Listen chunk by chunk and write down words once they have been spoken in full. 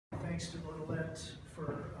thanks to Wigglesworth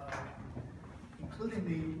for including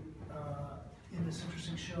me in this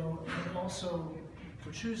interesting show, and also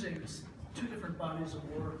for choosing two different bodies of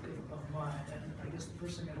work of mine. And I guess the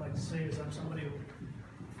first thing I'd like to say is I'm somebody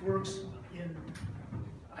who works in,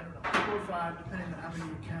 I don't know, 4 or 5, depending on how many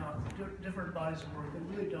you count, different bodies of work that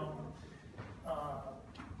really don't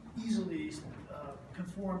easily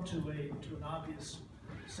conform to an obvious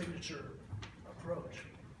signature approach.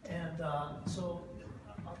 And so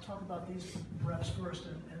I'll talk about these perhaps first,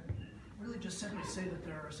 and really just simply say that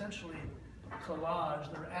they're essentially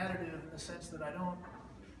collage. They're additive in the sense that I don't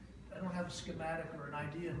have a schematic or an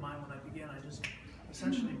idea in mind when I begin. I just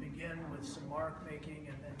essentially begin with some mark making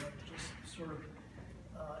and then just sort of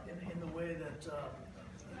in the way that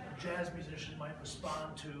a jazz musician might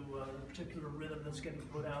respond to a particular rhythm that's getting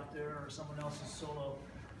put out there or someone else's solo.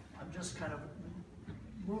 I'm just kind of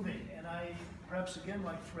moving, and I, perhaps again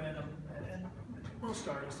like Fred, and most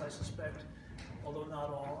artists I suspect, although not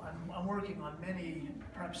all, I'm working on many,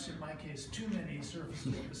 perhaps in my case, too many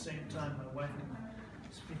surfaces at the same time. My wife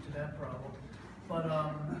can speak to that problem.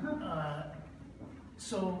 But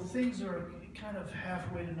so things are kind of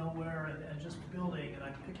halfway to nowhere and just building, and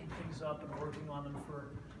I'm picking things up and working on them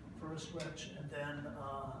for a stretch, and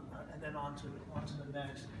then on to the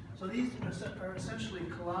next. So these are essentially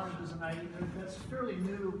collages, and that's a fairly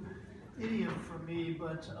new idiom for me,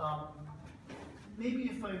 but maybe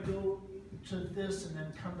if I go to this and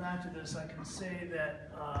then come back to this, I can say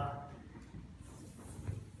that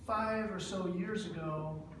 5 or 6 years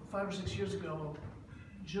ago,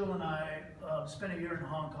 Jill and I spent a year in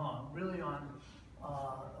Hong Kong, really on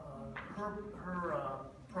her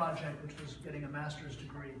project, which was getting a master's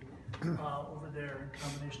degree over there in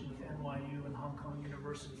combination with NYU and Hong Kong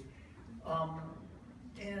University.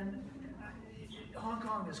 And Hong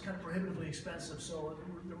Kong is kind of prohibitively expensive, so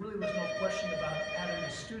there really was no question about having a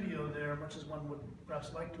studio there, much as one would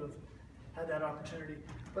perhaps like to have had that opportunity.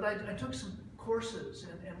 But I took some courses,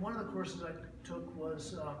 and one of the courses I took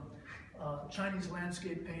was Chinese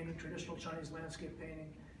landscape painting, traditional Chinese landscape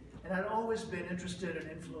painting. And I'd always been interested and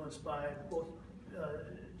influenced by both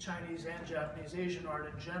Chinese and Japanese Asian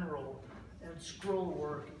art in general, and scroll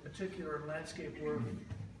work in particular, and landscape work.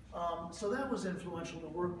 So that was influential to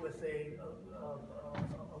work with a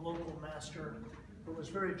local master who was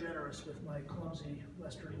very generous with my clumsy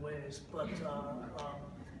Western ways. But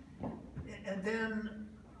and then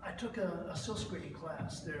I took a silk screening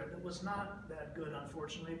class there that was not that good,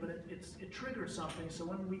 unfortunately, but it triggered something. So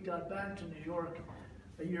when we got back to New York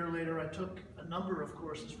a year later, I took a number of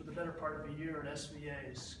courses for the better part of a year at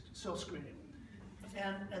SVA's silk screening,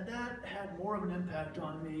 and that had more of an impact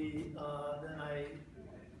on me than I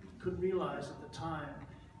could realize at the time.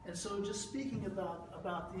 And so just speaking about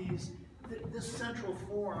this central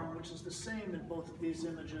form, which is the same in both of these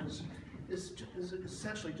images, is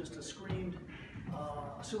essentially just a screened,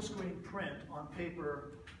 a silk screen print on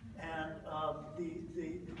paper, and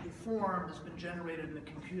the form has been generated in the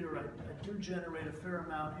computer. I do generate a fair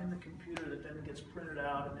amount in the computer that then gets printed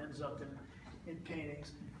out and ends up in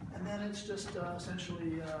paintings. And then it's just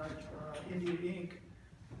essentially India ink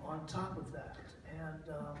on top of that. And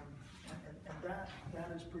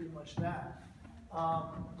that is pretty much that.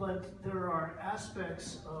 But there are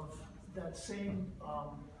aspects of that same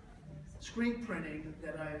screen printing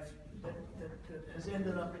that has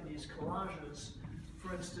ended up in these collages.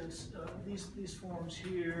 For instance, these forms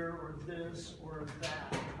here, or this, or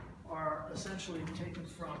that, are essentially taken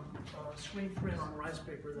from screen print on rice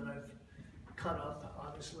paper that I've cut up,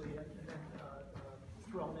 obviously, and then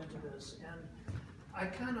thrown into this. And I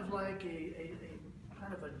kind of like a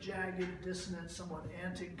kind of a jagged, dissonant, somewhat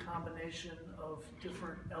antic combination of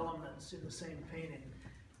different elements in the same painting.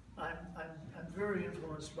 I'm very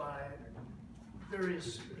influenced by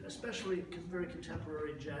various, especially very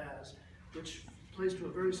contemporary jazz, which plays to a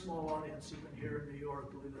very small audience even here in New York,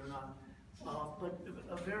 believe it or not. But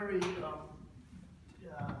a very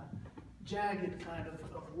jagged kind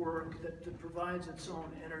of work that provides its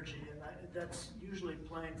own energy, and that's usually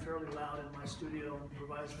playing fairly loud in my studio and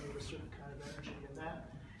provides me with a certain kind of energy, and that,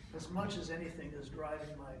 as much as anything, is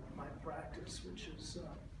driving my practice, which is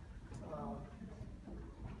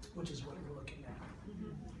what we're looking at.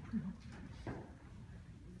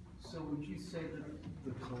 So would you say that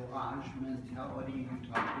the collage mentality you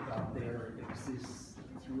talked about there exists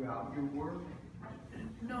throughout your work?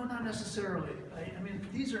 No, not necessarily. I mean,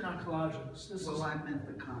 these are not collages. I meant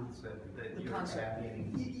the concept that you're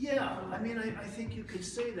adding. Yeah, I mean, I think you could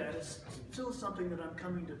say that. It's still something that I'm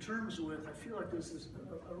coming to terms with. I feel like there's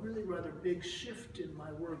a really rather big shift in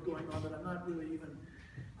my work going on that I'm not really even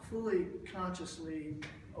fully consciously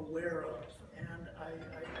aware of. and I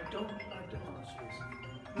don't,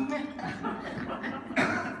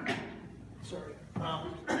 sorry.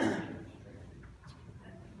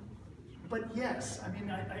 But yes, I mean,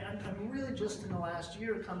 I'm really just in the last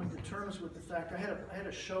year coming to terms with the fact I had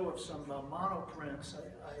a show of some monoprints.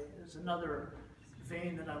 There's another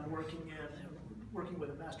vein that I'm working with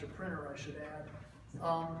a master printer, I should add.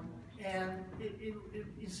 And it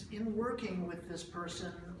is in working with this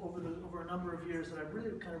person over a number of years that I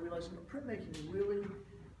really kind of realized printmaking really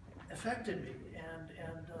affected me, and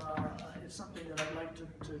it's something that I'd like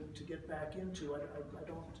to get back into.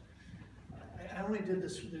 I only did the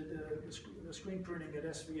screen printing at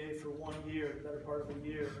SVA for 1 year, the better part of a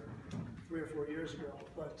year, 3 or 4 years ago.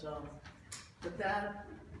 But that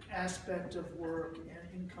aspect of work, and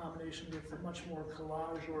in combination with a much more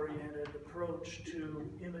collage-oriented approach to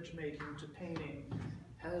image making, to painting,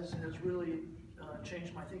 has really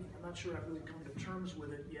changed my thinking. I'm not sure I've really come to terms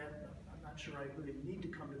with it yet. I'm not sure I really need to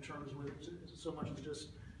come to terms with it so much as just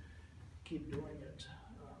keep doing it.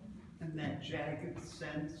 And that jagged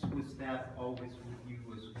sense, was that always with you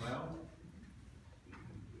as well?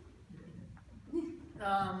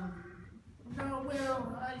 No,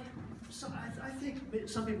 well, I think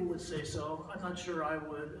some people would say so. I'm not sure I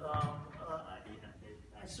would.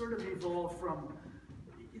 I sort of evolved from,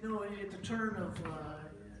 you know, at the turn of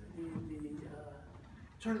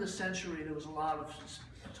turn of the century, there was a lot of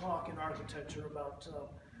talk in architecture about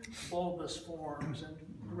bulbous forms and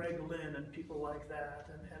Greg Lynn and people like that,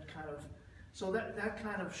 and kind of, so that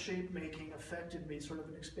kind of shape making affected me, sort of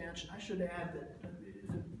an expansion. I should add that,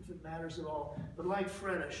 if it matters at all, but like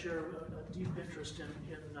Fred, I share a deep interest in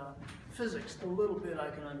physics. The little bit I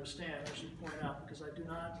can understand, I should point out, because I do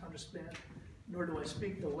not understand, nor do I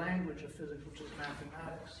speak the language of physics, which is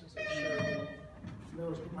mathematics, as I'm sure everyone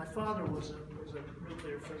knows. But my father was a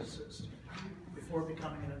nuclear physicist before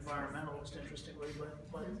becoming an environmentalist, interestingly.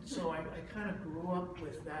 But so I kind of grew up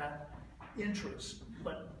with that interest.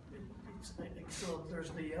 But so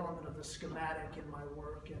there's the element of the schematic in my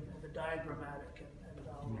work and the diagrammatic, and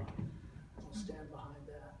I'll stand behind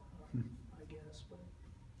that, I guess. But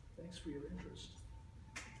thanks for your interest.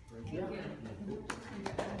 Yeah. I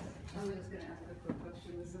was going to ask a quick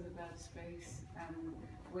question. This is about space and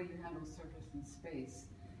the way you handle surface and space.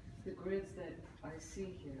 The grids that I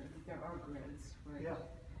see here, there are grids, right? Yeah.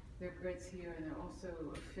 There are grids here, and there are also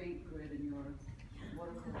a faint grid in your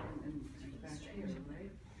watercolor and back here,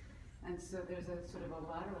 right? And so there's a sort of a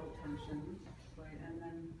lateral tension, right? And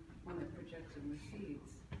then one that projects and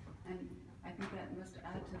recedes. And I think that must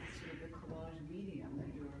add to the sort of the collage medium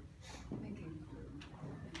that you're thinking through.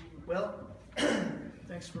 Well,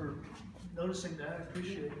 thanks for noticing that. I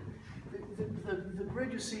appreciate it. The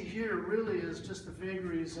grid you see here really is just the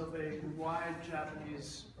vagaries of a wide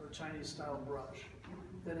Japanese or Chinese style brush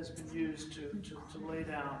that has been used to lay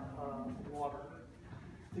down water.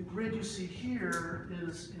 The grid you see here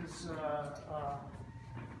is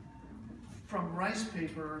from rice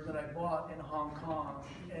paper that I bought in Hong Kong,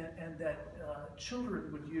 and that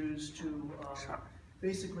children would use to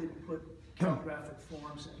basically put calligraphic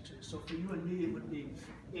forms into. So for you and me, it would be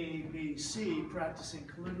A, B, C, practicing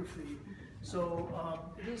calligraphy. So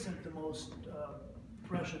it isn't the most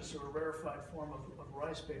precious or rarefied form of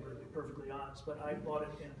rice paper, to be perfectly honest, but I bought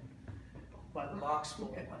it by the box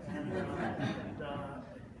full. And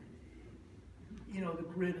you know, the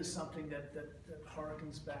grid is something that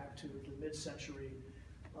harkens back to the mid-century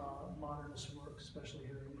modernist work, especially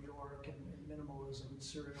here in New York, and minimalism and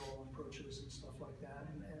serial approaches and stuff like that.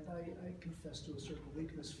 And I confess to a certain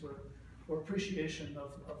weakness or appreciation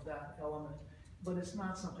of that element, but it's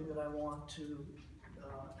not something that I want to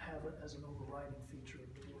have it as an overriding feature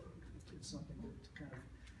of the work. It's something that kind of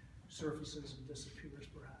surfaces and disappears,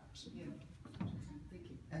 perhaps. Yeah. Thank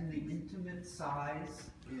you. And the intimate size,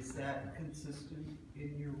 is that consistent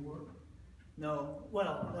in your work? No,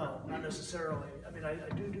 well, no, not necessarily. I mean, I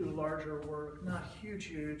do larger work, not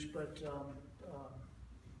huge, but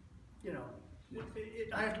you know,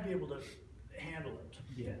 I have to be able to handle it.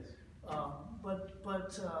 Yes.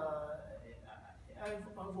 But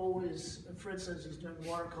I've always, Fred says he's doing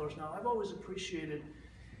watercolors now, I've always appreciated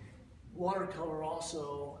watercolor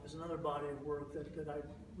also as another body of work that I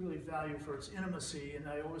really value for its intimacy, and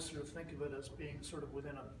I always sort of think of it as being sort of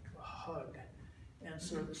within a hug. And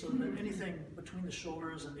so that anything between the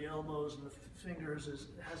shoulders and the elbows and the fingers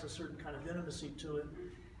has a certain kind of intimacy to it.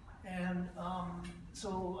 And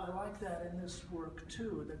so I like that in this work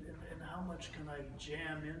too, and how much can I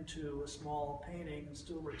jam into a small painting and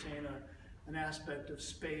still retain an aspect of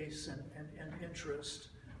space and interest.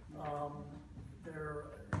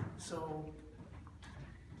 So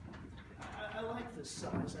I like this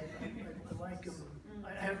size. I like them.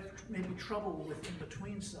 I have maybe trouble with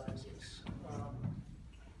in-between sizes. I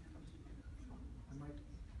might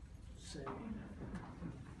say